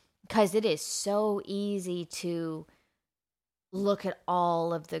there because it is so easy to look at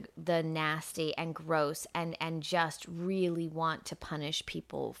all of the nasty and gross and just really want to punish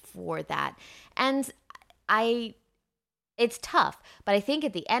people for that. And it's tough, but I think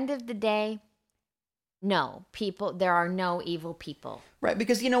at the end of the day, no, there are no evil people. Right,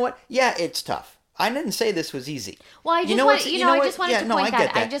 because you know what? Yeah, it's tough. I didn't say this was easy. Well, I just wanted, I just wanted to point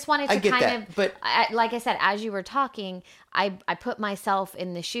that. I just wanted to kind of, but like I said, as you were talking, I put myself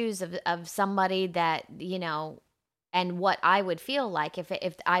in the shoes of somebody that, and what I would feel like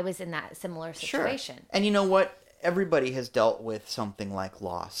if I was in that similar situation. Sure. And you know what? Everybody has dealt with something like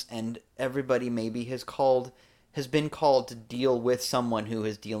loss, and everybody maybe has been called to deal with someone who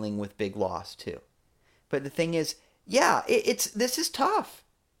is dealing with big loss too. But the thing is, yeah, this is tough.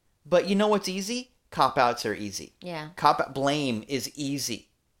 But you know what's easy? Cop-outs are easy. Yeah. Blame is easy.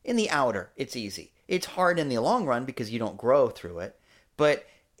 In the outer, it's easy. It's hard in the long run because you don't grow through it. But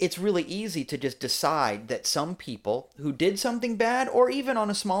it's really easy to just decide that some people who did something bad, or even on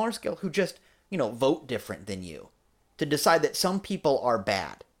a smaller scale, who just, vote different than you, to decide that some people are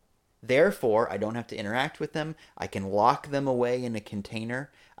bad. Therefore, I don't have to interact with them. I can lock them away in a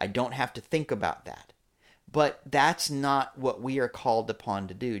container. I don't have to think about that. But that's not what we are called upon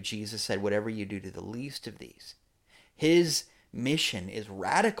to do. Jesus said, whatever you do to the least of these. His mission is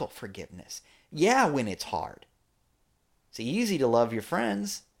radical forgiveness. Yeah, when it's hard. It's easy to love your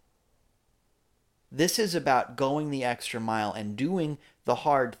friends. This is about going the extra mile and doing the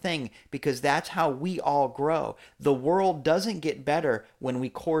hard thing, because that's how we all grow. The world doesn't get better when we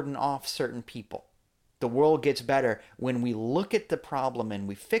cordon off certain people. The world gets better when we look at the problem and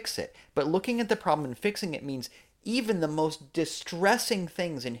we fix it. But looking at the problem and fixing it means even the most distressing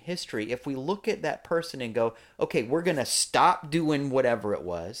things in history, if we look at that person and go, okay, we're going to stop doing whatever it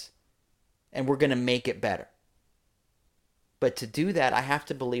was, and we're going to make it better. But to do that, I have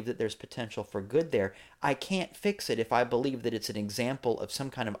to believe that there's potential for good there. I can't fix it if I believe that it's an example of some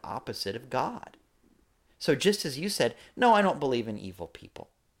kind of opposite of God. So just as you said, no, I don't believe in evil people.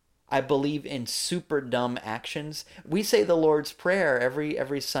 I believe in super dumb actions. We say the Lord's Prayer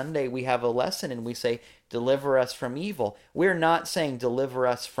every Sunday. We have a lesson and we say, deliver us from evil. We're not saying deliver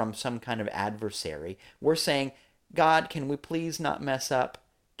us from some kind of adversary. We're saying, God, can we please not mess up?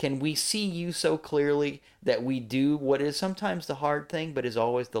 Can we see you so clearly that we do what is sometimes the hard thing, but is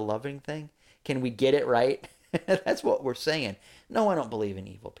always the loving thing? Can we get it right? That's what we're saying. No, I don't believe in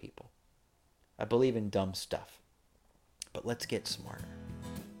evil people. I believe in dumb stuff. But let's get smarter.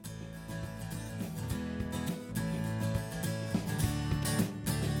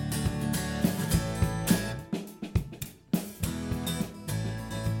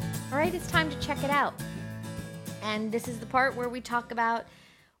 All right, it's time to check it out. And this is the part where we talk about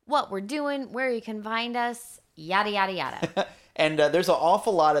what we're doing, where you can find us, yada, yada, yada. And there's an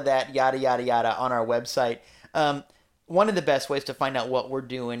awful lot of that yada, yada, yada on our website. One of the best ways to find out what we're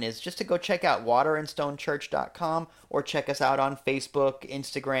doing is just to go check out waterandstonechurch.com or check us out on Facebook,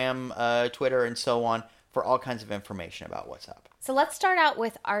 Instagram, Twitter, and so on for all kinds of information about what's up. So let's start out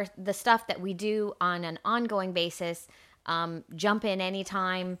with the stuff that we do on an ongoing basis. Jump in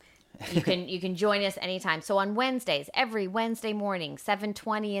anytime. You can join us anytime. So on Wednesdays, every Wednesday morning,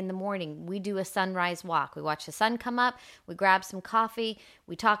 7:20 in the morning, we do a sunrise walk. We watch the sun come up. We grab some coffee.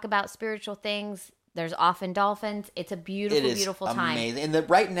 We talk about spiritual things. There's often dolphins. It's a beautiful, beautiful time. Amazing. And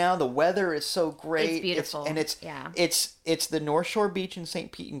right now the weather is so great. It's beautiful. It's the North Shore Beach in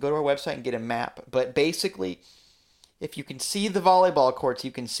St. Pete. You can go to our website and get a map. But basically, if you can see the volleyball courts,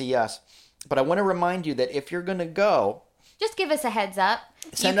 you can see us. But I want to remind you that if you're going to go, just give us a heads up.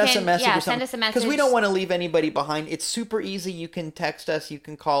 Send us a message. Yeah, send us a message. Because we don't want to leave anybody behind. It's super easy. You can text us, you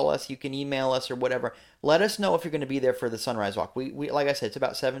can call us, you can email us or whatever. Let us know if you're going to be there for the sunrise walk. We like I said, it's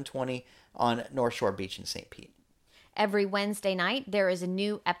about 7:20 on North Shore Beach in St. Pete. Every Wednesday night, there is a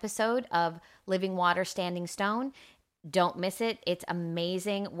new episode of Living Water Standing Stone. Don't miss it. It's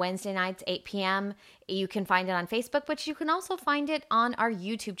amazing. Wednesday nights, 8 p.m. You can find it on Facebook, but you can also find it on our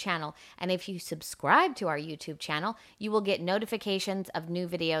YouTube channel. And if you subscribe to our YouTube channel, you will get notifications of new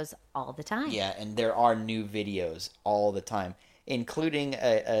videos all the time. Yeah, and there are new videos all the time, including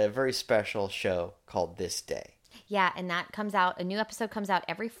a very special show called This Day. Yeah, and a new episode comes out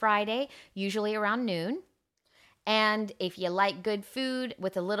every Friday, usually around noon. And if you like good food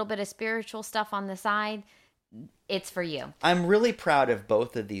with a little bit of spiritual stuff on the side, it's for you. I'm really proud of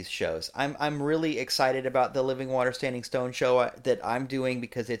both of these shows. I'm really excited about the Living Water Standing Stone show that I'm doing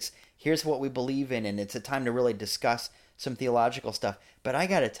because here's what we believe in, and it's a time to really discuss some theological stuff. But I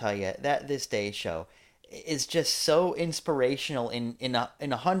got to tell you, that This Day show is just so inspirational in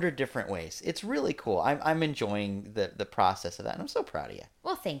 100 different ways. It's really cool. I'm enjoying the process of that, and I'm so proud of you.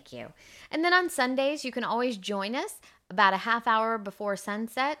 Well, thank you. And then on Sundays, you can always join us about a half hour before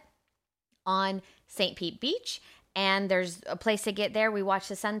sunset on St. Pete Beach, and there's a place to get there. We watch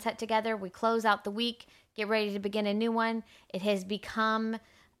the sunset together. We close out the week, get ready to begin a new one. It has become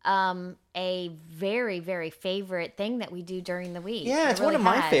a very, very favorite thing that we do during the week. Yeah, It it's really one of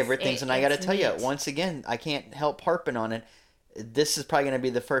my has. favorite things, and I got to It's tell you, neat. once again, I can't help harping on it. This is probably going to be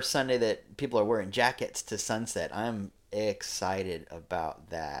the first Sunday that people are wearing jackets to sunset. I'm excited about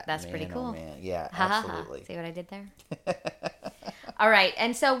that. That's pretty Man, cool. oh man, yeah, Ha ha ha. absolutely. See what I did there? All right.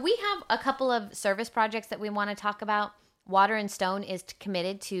 And so we have a couple of service projects that we want to talk about. Water and Stone is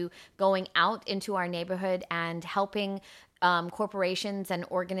committed to going out into our neighborhood and helping corporations and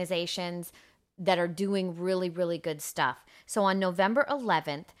organizations that are doing really, really good stuff. So on November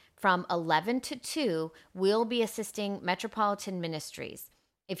 11th, from 11 to 2, we'll be assisting Metropolitan Ministries.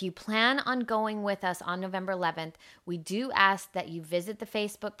 If you plan on going with us on November 11th, we do ask that you visit the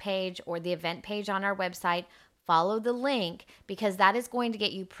Facebook page or the event page on our website. Follow the link because that is going to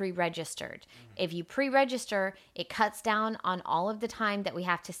get you pre-registered. If you pre-register, it cuts down on all of the time that we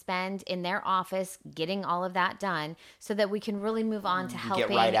have to spend in their office getting all of that done so that we can really move on to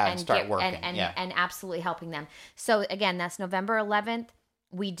helping right out and start working, yeah. and absolutely helping them. So again, that's November 11th.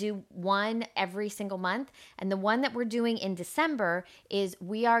 We do one every single month. And the one that we're doing in December is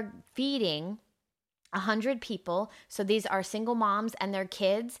we are feeding 100 people. So these are single moms and their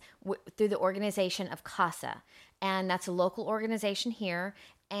kids through the organization of CASA. And that's a local organization here.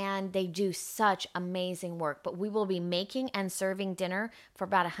 And they do such amazing work. But we will be making and serving dinner for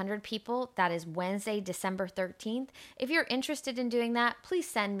about 100 people. That is Wednesday, December 13th. If you're interested in doing that, please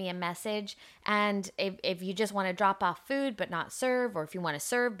send me a message. And if you just want to drop off food but not serve, or if you want to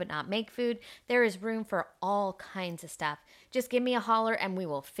serve but not make food, there is room for all kinds of stuff. Just give me a holler and we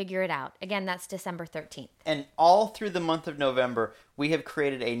will figure it out. Again, that's December 13th. And all through the month of November, we have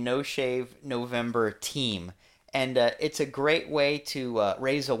created a No Shave November team. And it's a great way to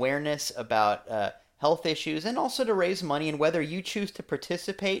raise awareness about health issues and also to raise money. And whether you choose to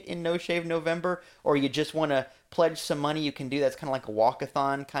participate in No Shave November or you just want to pledge some money, you can do. That's kind of like a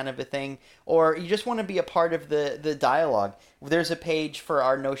walk-a-thon kind of a thing. Or you just want to be a part of the dialogue. There's a page for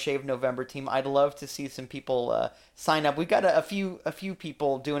our No Shave November team. I'd love to see some people sign up. We've got a few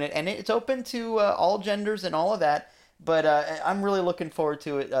people doing it. And it's open to all genders and all of that. But I'm really looking forward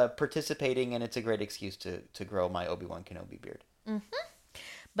to it, participating, and it's a great excuse to grow my Obi-Wan Kenobi beard. Mm-hmm.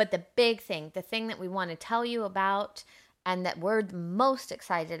 But the big thing, the thing that we want to tell you about and that we're most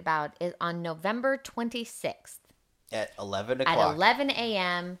excited about is on November 26th. At 11 o'clock. At 11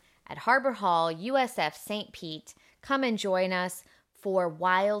 a.m. at Harbor Hall, USF St. Pete. Come and join us for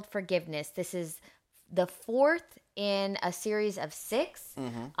Wild Forgiveness. This is the fourth in a series of 6.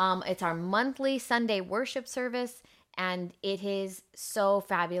 Mm-hmm. It's our monthly Sunday worship service. And it is so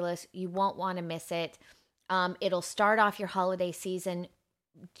fabulous. You won't want to miss it. It'll start off your holiday season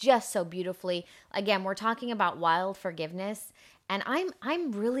just so beautifully. Again, we're talking about wild forgiveness, and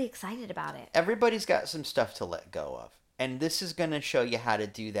I'm really excited about it. Everybody's got some stuff to let go of. And this is going to show you how to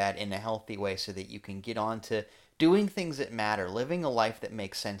do that in a healthy way so that you can get on to doing things that matter, living a life that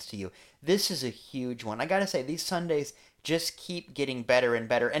makes sense to you. This is a huge one. I got to say, these Sundays just keep getting better and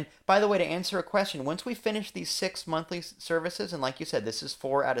better. And by the way, to answer a question, once we finish these 6 monthly services, and like you said, this is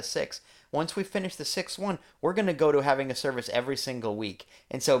 4 out of 6, once we finish the 6th one, we're going to go to having a service every single week.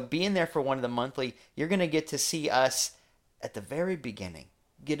 And so being there for one of the monthly, you're going to get to see us at the very beginning,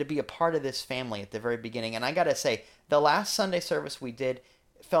 get to be a part of this family at the very beginning. And I got to say, the last Sunday service we did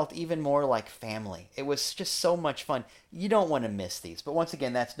felt even more like family. It was just so much fun. You don't want to miss these. But once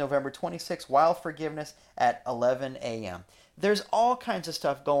again, that's November 26th, Wild Forgiveness at 11 a.m. There's all kinds of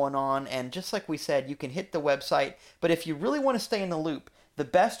stuff going on, and just like we said, you can hit the website. But if you really want to stay in the loop, the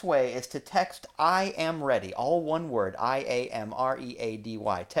best way is to text I am ready, all one word,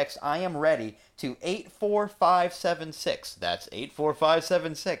 IAMREADY. Text I am ready to 84576. That's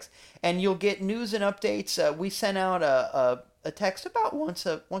 84576. And you'll get news and updates. We send out a text about once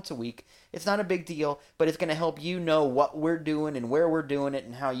a week. It's not a big deal, but it's going to help you know what we're doing and where we're doing it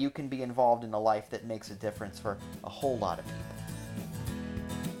and how you can be involved in a life that makes a difference for a whole lot of people.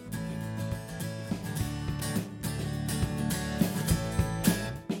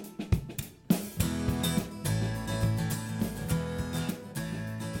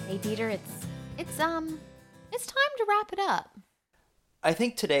 Hey Dieter, it's time to wrap it up. I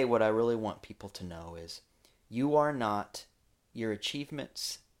think today what I really want people to know is you are not your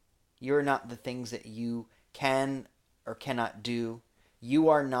achievements. You're not the things that you can or cannot do. You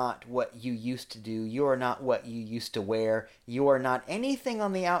are not what you used to do. You are not what you used to wear. You are not anything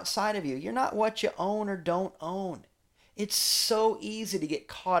on the outside of you. You're not what you own or don't own. It's so easy to get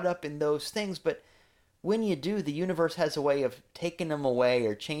caught up in those things, but when you do, the universe has a way of taking them away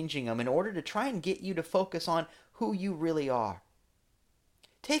or changing them in order to try and get you to focus on who you really are.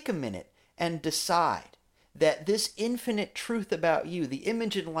 Take a minute and decide that this infinite truth about you, the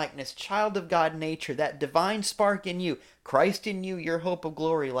image and likeness, child of God nature, that divine spark in you, Christ in you, your hope of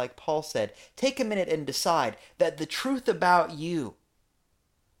glory, like Paul said, take a minute and decide that the truth about you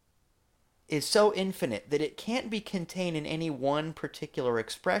is so infinite that it can't be contained in any one particular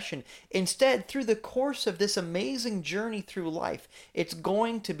expression. Instead, through the course of this amazing journey through life, it's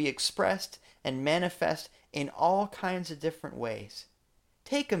going to be expressed and manifest in all kinds of different ways.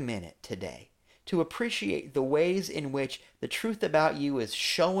 Take a minute today to appreciate the ways in which the truth about you is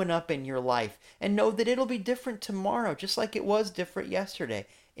showing up in your life, and know that it'll be different tomorrow, just like it was different yesterday.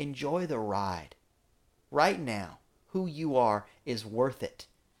 Enjoy the ride. Right now, who you are is worth it.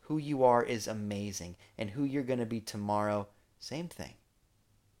 Who you are is amazing, and who you're going to be tomorrow, same thing.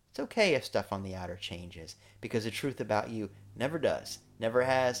 It's okay if stuff on the outer changes, because the truth about you never does, never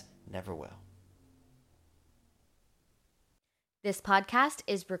has, never will. This podcast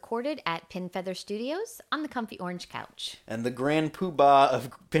is recorded at Pinfeather Studios on the comfy orange couch. And the grand poobah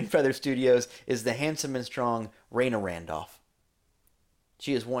of Pinfeather Studios is the handsome and strong Raina Randolph.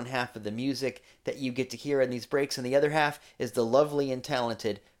 She is one half of the music that you get to hear in these breaks, and the other half is the lovely and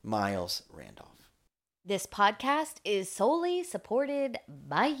talented Miles Randolph. This podcast is solely supported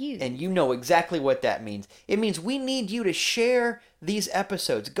by you. And you know exactly what that means. It means we need you to share these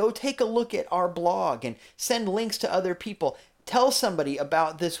episodes. Go take a look at our blog and send links to other people. Tell somebody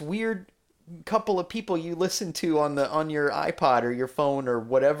about this weird couple of people you listen to on your iPod or your phone or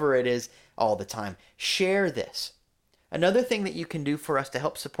whatever it is all the time. Share this. Another thing that you can do for us to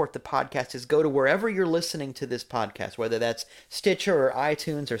help support the podcast is go to wherever you're listening to this podcast, whether that's Stitcher or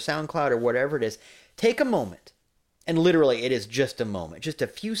iTunes or SoundCloud or whatever it is. Take a moment, and literally it is just a moment, just a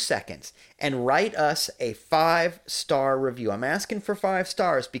few seconds, and write us a 5-star review. I'm asking for 5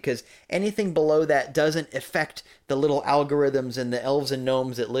 stars because anything below that doesn't affect the little algorithms and the elves and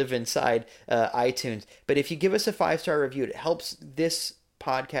gnomes that live inside iTunes. But if you give us a 5-star review, it helps this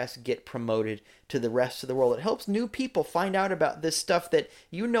podcast get promoted to the rest of the world. It helps new people find out about this stuff that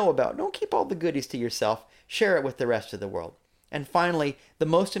you know about. Don't keep all the goodies to yourself. Share it with the rest of the world. And finally, the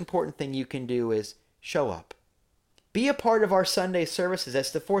most important thing you can do is show up. Be a part of our Sunday services.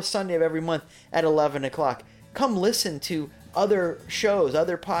 That's the 4th Sunday of every month at 11 o'clock. Come listen to other shows,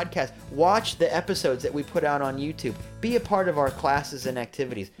 other podcasts. Watch the episodes that we put out on YouTube. Be a part of our classes and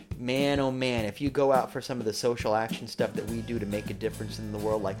activities. Man, oh man, if you go out for some of the social action stuff that we do to make a difference in the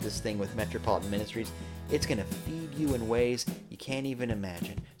world, like this thing with Metropolitan Ministries, it's going to feed you in ways you can't even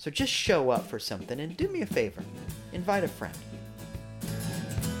imagine. So just show up for something, and do me a favor. Invite a friend.